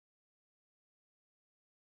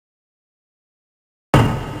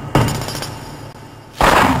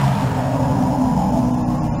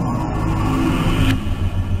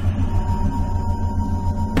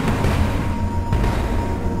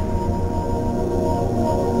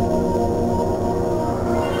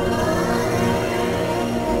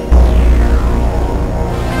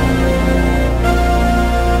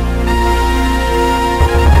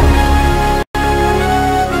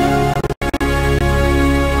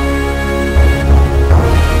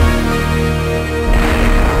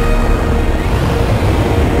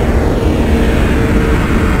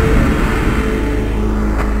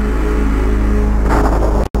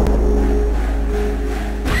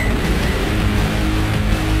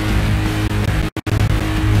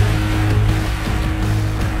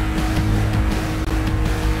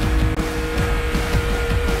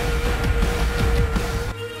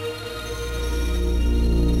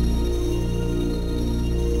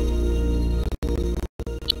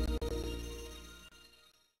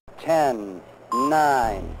10,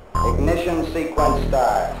 9, ignition sequence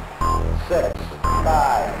start. 6,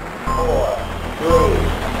 5, 4, 3,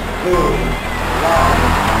 2,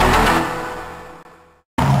 1.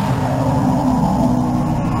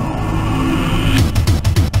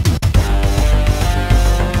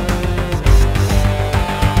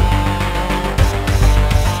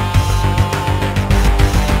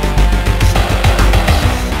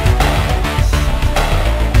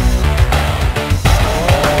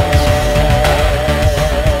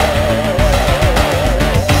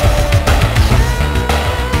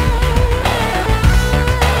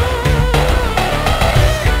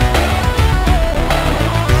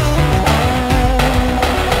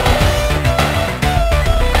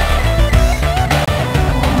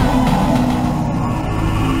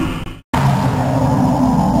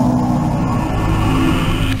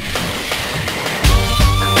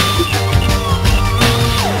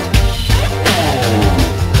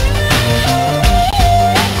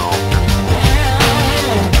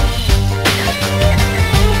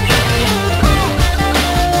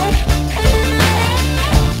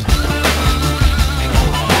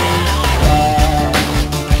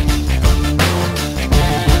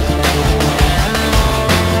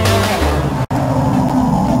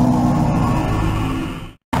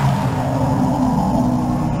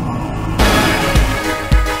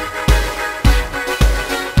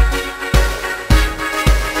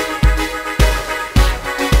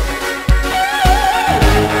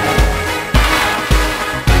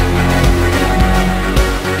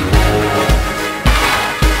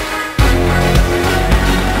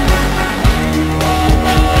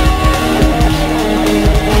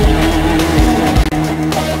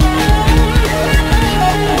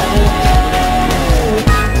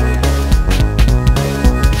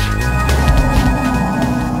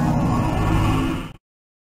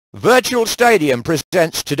 Virtual Stadium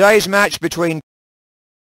presents today's match between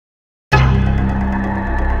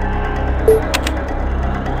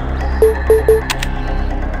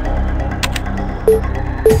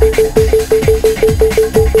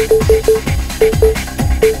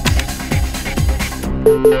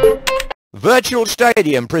Virtual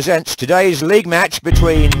Stadium presents today's league match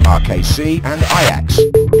between RKC and Ajax.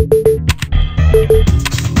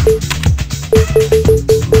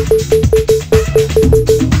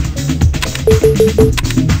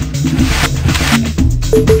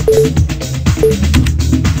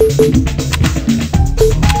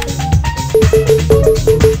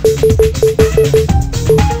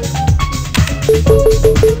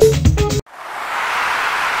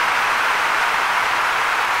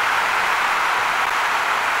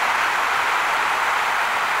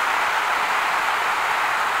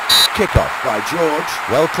 Kick-off by George,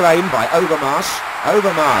 well claimed by Overmars.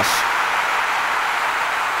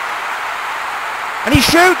 And he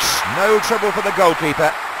shoots! No trouble for the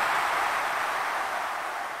goalkeeper.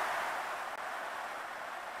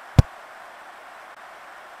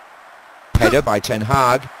 Header by Ten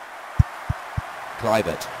Hag.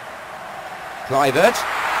 Kluivert.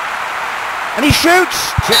 And he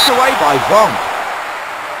shoots! Tipped away by Vonk.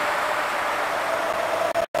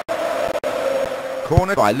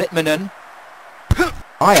 Cornered by Litmanen.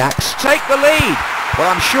 Ajax take the lead. Well,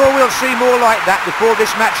 I'm sure we'll see more like that before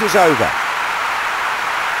this match is over.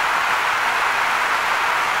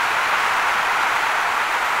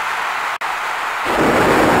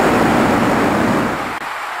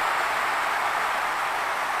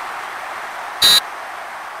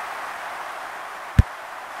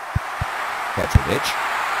 Petrovic.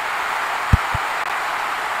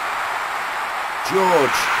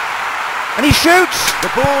 George. And he shoots! The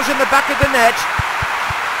ball's in the back of the net.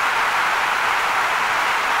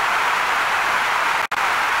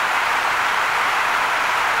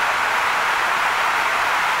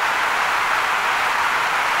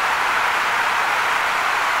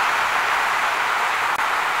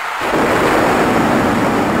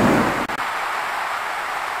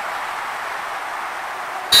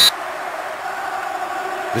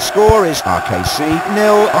 The score is RKC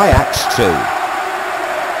 0, Ajax 2.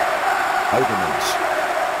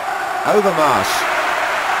 Overmars.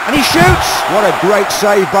 And he shoots! What a great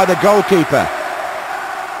save by the goalkeeper.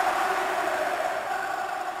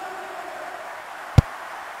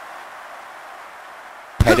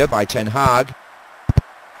 Header by Ten Hag.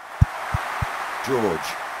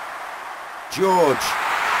 George.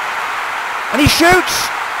 And he shoots!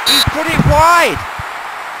 He's put it wide!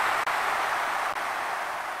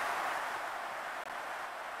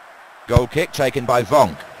 Goal kick taken by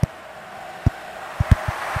Vonk.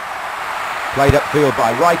 Played upfield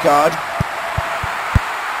by Rijkaard.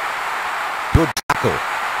 Good tackle.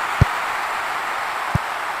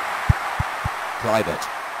 private.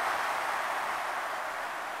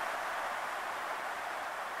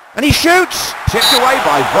 And he shoots! Tipped away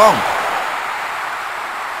by Vonk.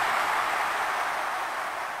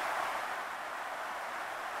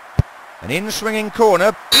 An in-swinging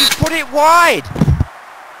corner. He's put it wide!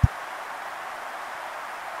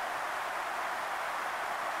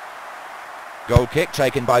 Goal kick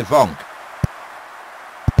taken by Vonk.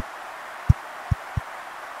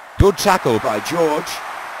 Good tackle by George.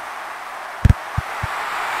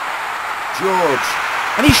 George.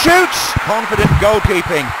 And he shoots! Confident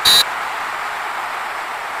goalkeeping.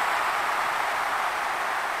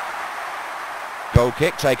 Goal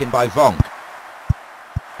kick taken by Vonk.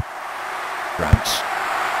 Grants.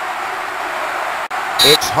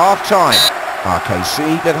 It's half-time.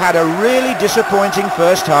 RKC, they've had a really disappointing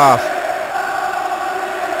first half.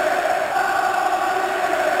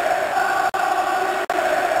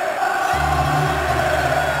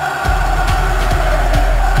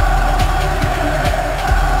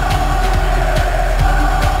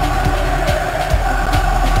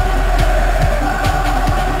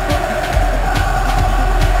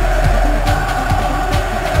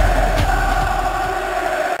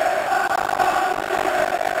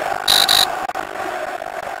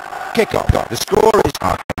 Kick-off. The score is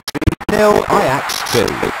RKC 0, Ajax 2.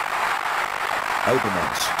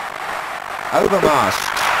 Overmars. Overmars.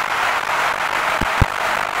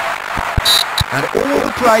 And all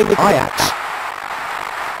the play with Ajax.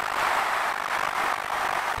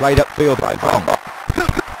 Played upfield by Vonk.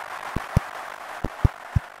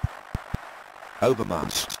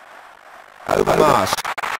 Overmars. Overmars.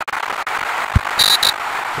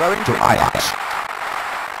 Throwing to Ajax.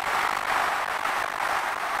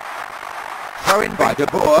 Throw-in by De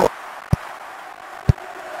Boer.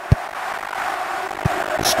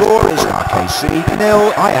 The score is RKC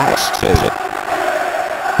 0, Ajax 2.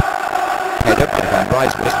 Header by Van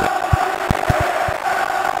Rijkaard.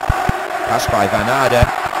 Pass by Van Aarde.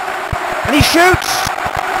 And he shoots!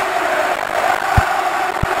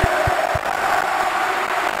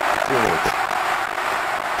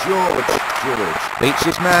 George beats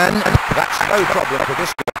his man, and that's no problem for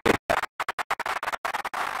this guy.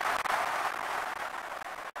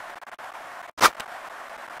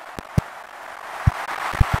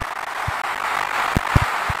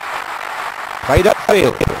 Played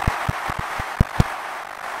upfield.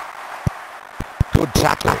 Good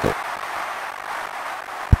tackle.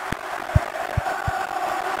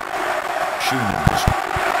 Schumans.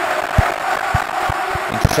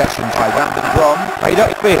 Interception by Van Brom. Played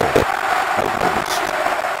upfield.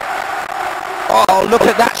 Oh, look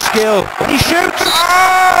at that skill. He shoots.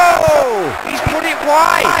 Oh! He's put it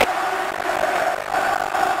wide.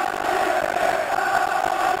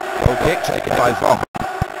 Goal kick taken by Vonk.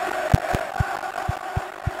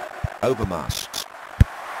 Overmars.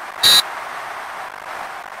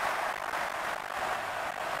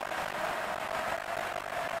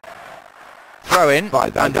 Throw in by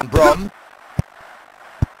Van Brom.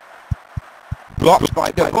 Blocked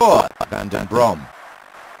by De Boer. Van Brom.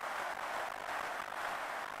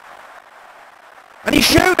 And he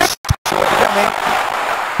shoots!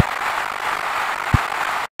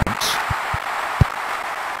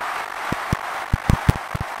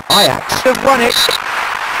 Ajax have won it.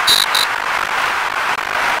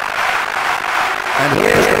 And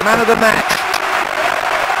here's the man of the match.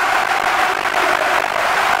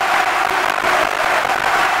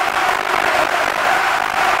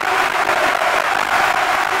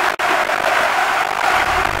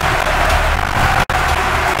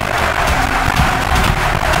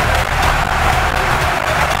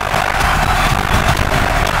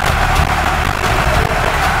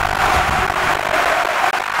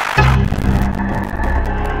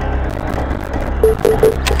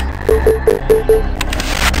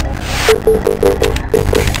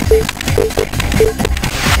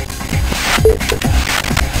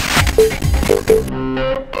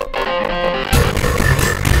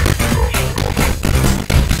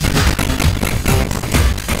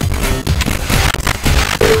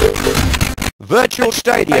 Virtual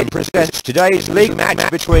Stadium presents today's league match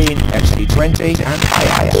between FC Twente and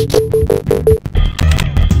Ajax.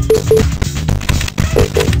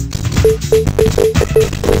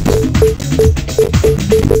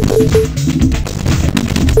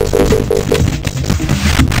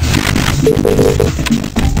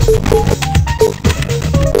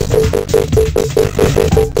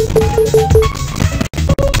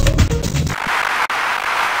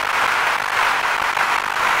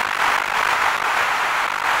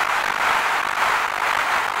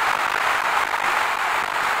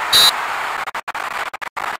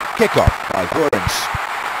 Kick-off by Vorens.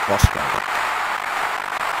 Bosco.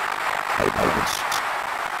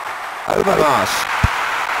 Overmars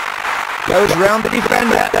goes round the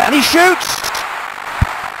defender and he shoots.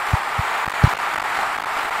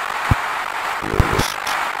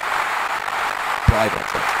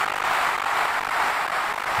 Private.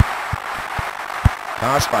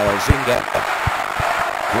 Pass by Elzinga.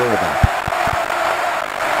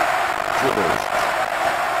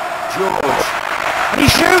 George. And he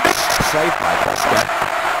shoots! Saved by Costa.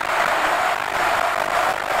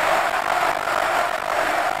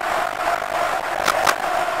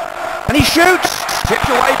 And he shoots! Tipped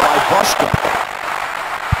away by Costa.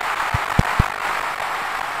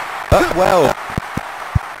 Up well.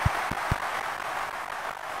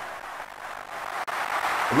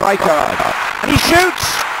 Rijkaard. And he shoots!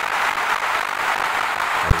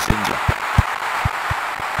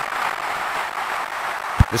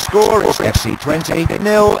 The score is FC Twente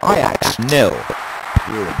 0, Ajax 0.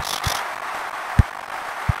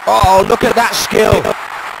 Oh, look at that skill!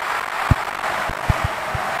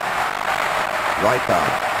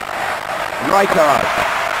 Rijkaard.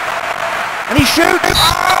 And he shoots!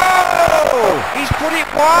 Oh! He's put it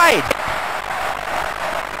wide!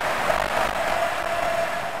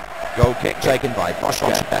 Goal kick taken by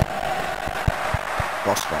Costa.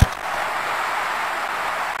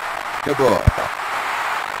 Gabor.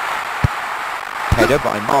 Header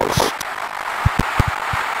by Mols.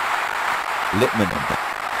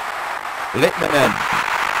 Litmanen.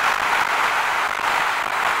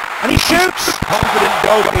 And he shoots! Confident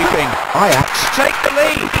goalkeeping. Ajax take the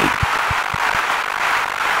lead.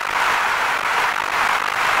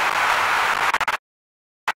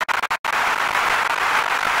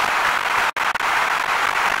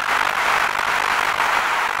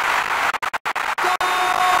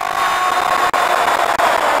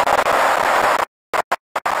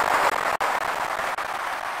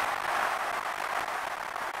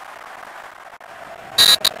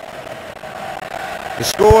 The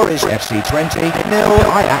score is FC Twente 0,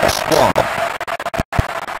 Ajax 1.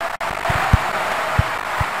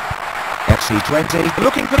 FC Twente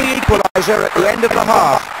looking for the equaliser at the end of the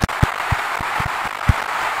half.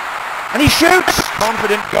 And he shoots!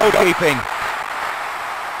 Confident goalkeeping.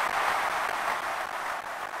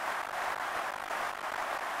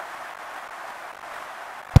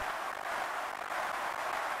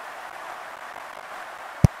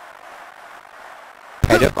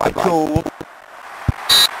 Header by Cool.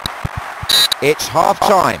 It's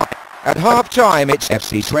half-time. At half-time, it's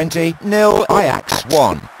FC Twente 0, Ajax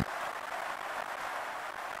 1.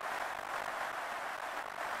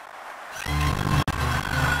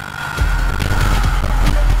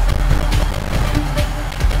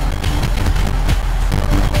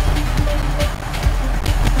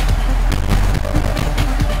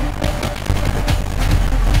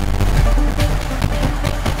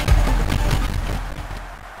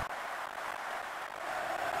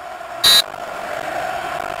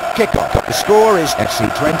 Kick-off. The score is FC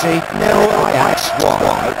Twente 0, Ajax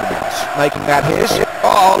 1. Making that his.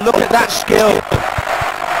 Oh, look at that skill.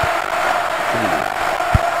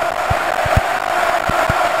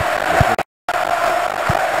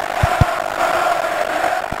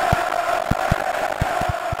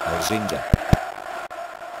 Elzinga.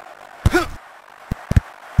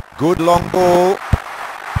 Good long ball.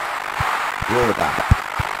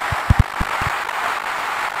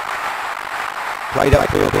 Played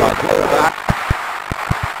upfield by quarterback.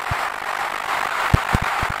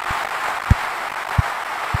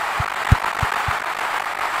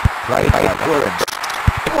 Played by Burns.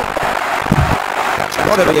 That's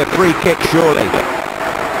got to be a free kick, surely.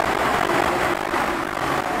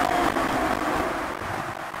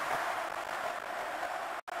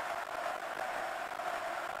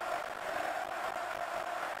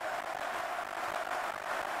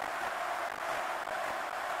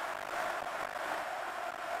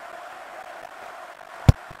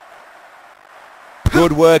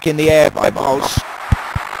 Good work in the air by Mols.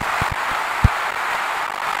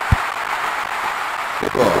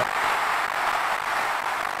 Good ball.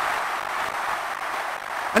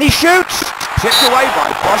 And he shoots! Tipped away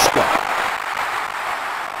by Costa.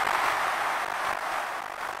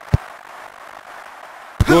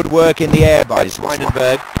 Good work in the air by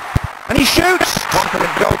Schweinenberg. And he shoots! Confident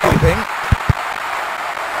goalkeeping.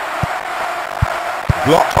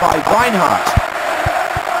 Blocked by Reinhardt.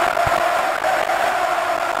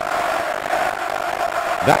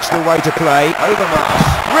 That's the way to play. Overmars.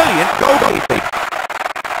 Brilliant goalkeeping.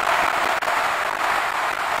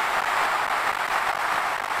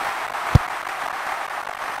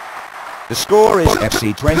 The score is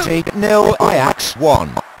FC Twente 0, Ajax 1.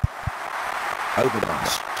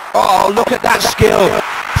 Overmars. Oh, look at that skill.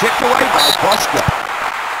 Chipped away by Bosca.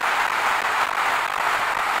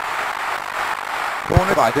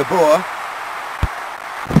 Corner by De Boer.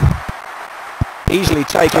 Easily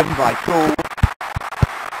taken by Cool.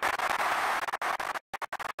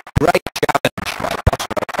 Great challenge by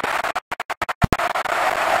Bosca.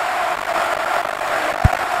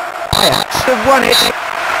 Ajax have won it.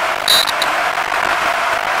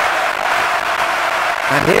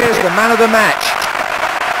 And here's the man of the match.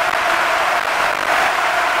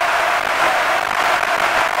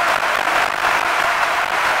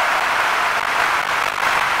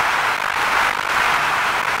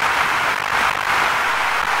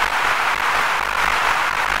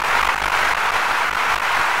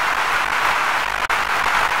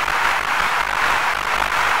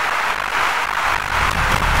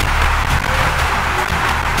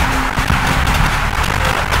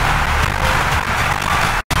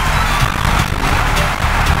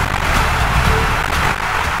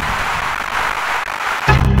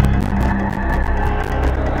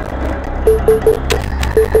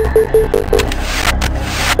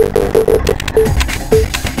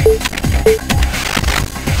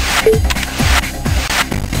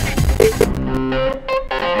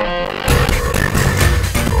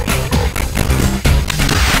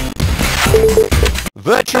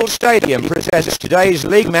 Virtual Stadium presents today's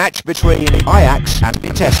league match between Ajax and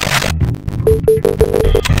Vitesse.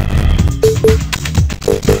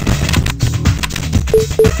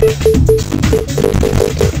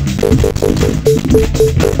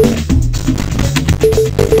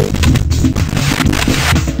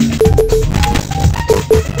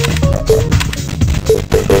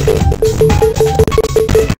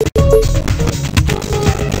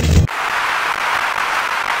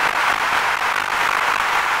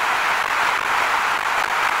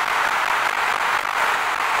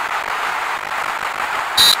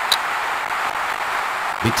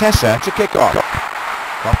 Vitesse to kick off.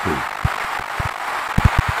 Koku.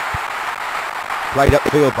 Played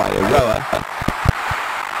upfield by Aroa.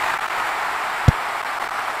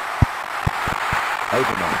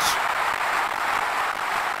 Overmars.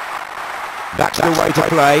 That's the way to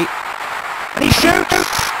play. And he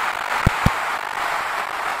shoots!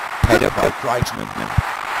 Header by Kreitzmann.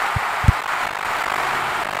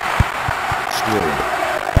 Scoring.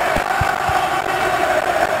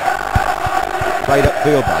 Played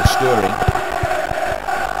upfield by Stirring.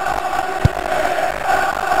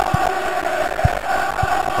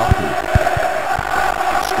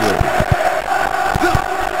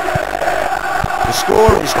 The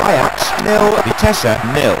score is Ajax 0, Vitesse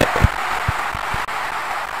 0.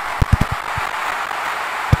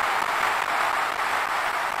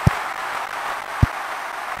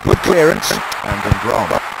 Good clearance and then Grom.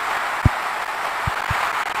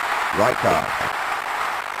 Rijkaard.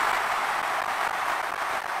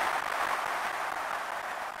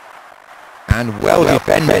 And well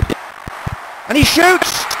defended. And he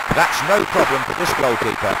shoots! That's no problem for this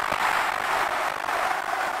goalkeeper.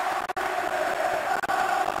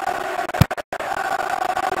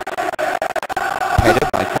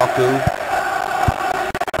 Headed by Koku.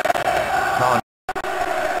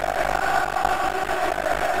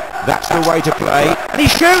 That's the way to play. And he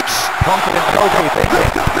shoots! Confident goalkeeping.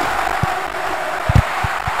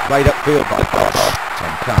 Played upfield by Bosch.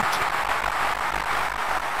 Cut.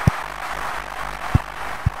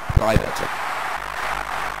 Private.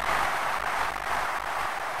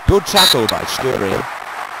 Good tackle by Sturridge.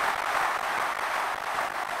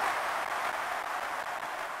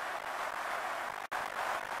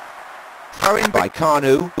 Throw in by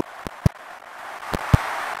Kanu.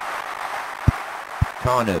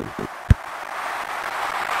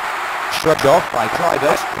 Shrugged off by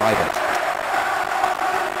Private.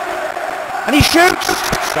 And he shoots!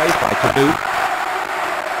 Saved by Kanu.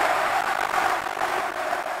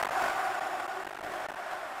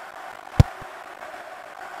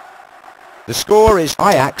 The score is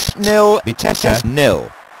Ajax 0, Vitesse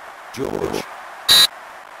 0. George.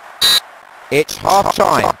 It's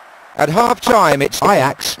half-time. At half-time it's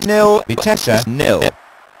Ajax 0, Vitesse 0.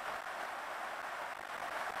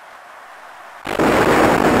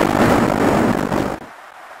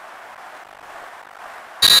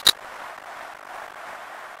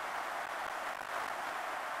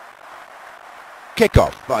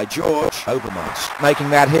 Kickoff by George. Overmars making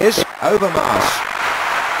that his. Overmars.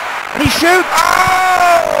 And he shoots!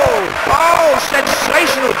 Oh! Oh!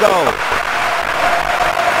 Sensational goal!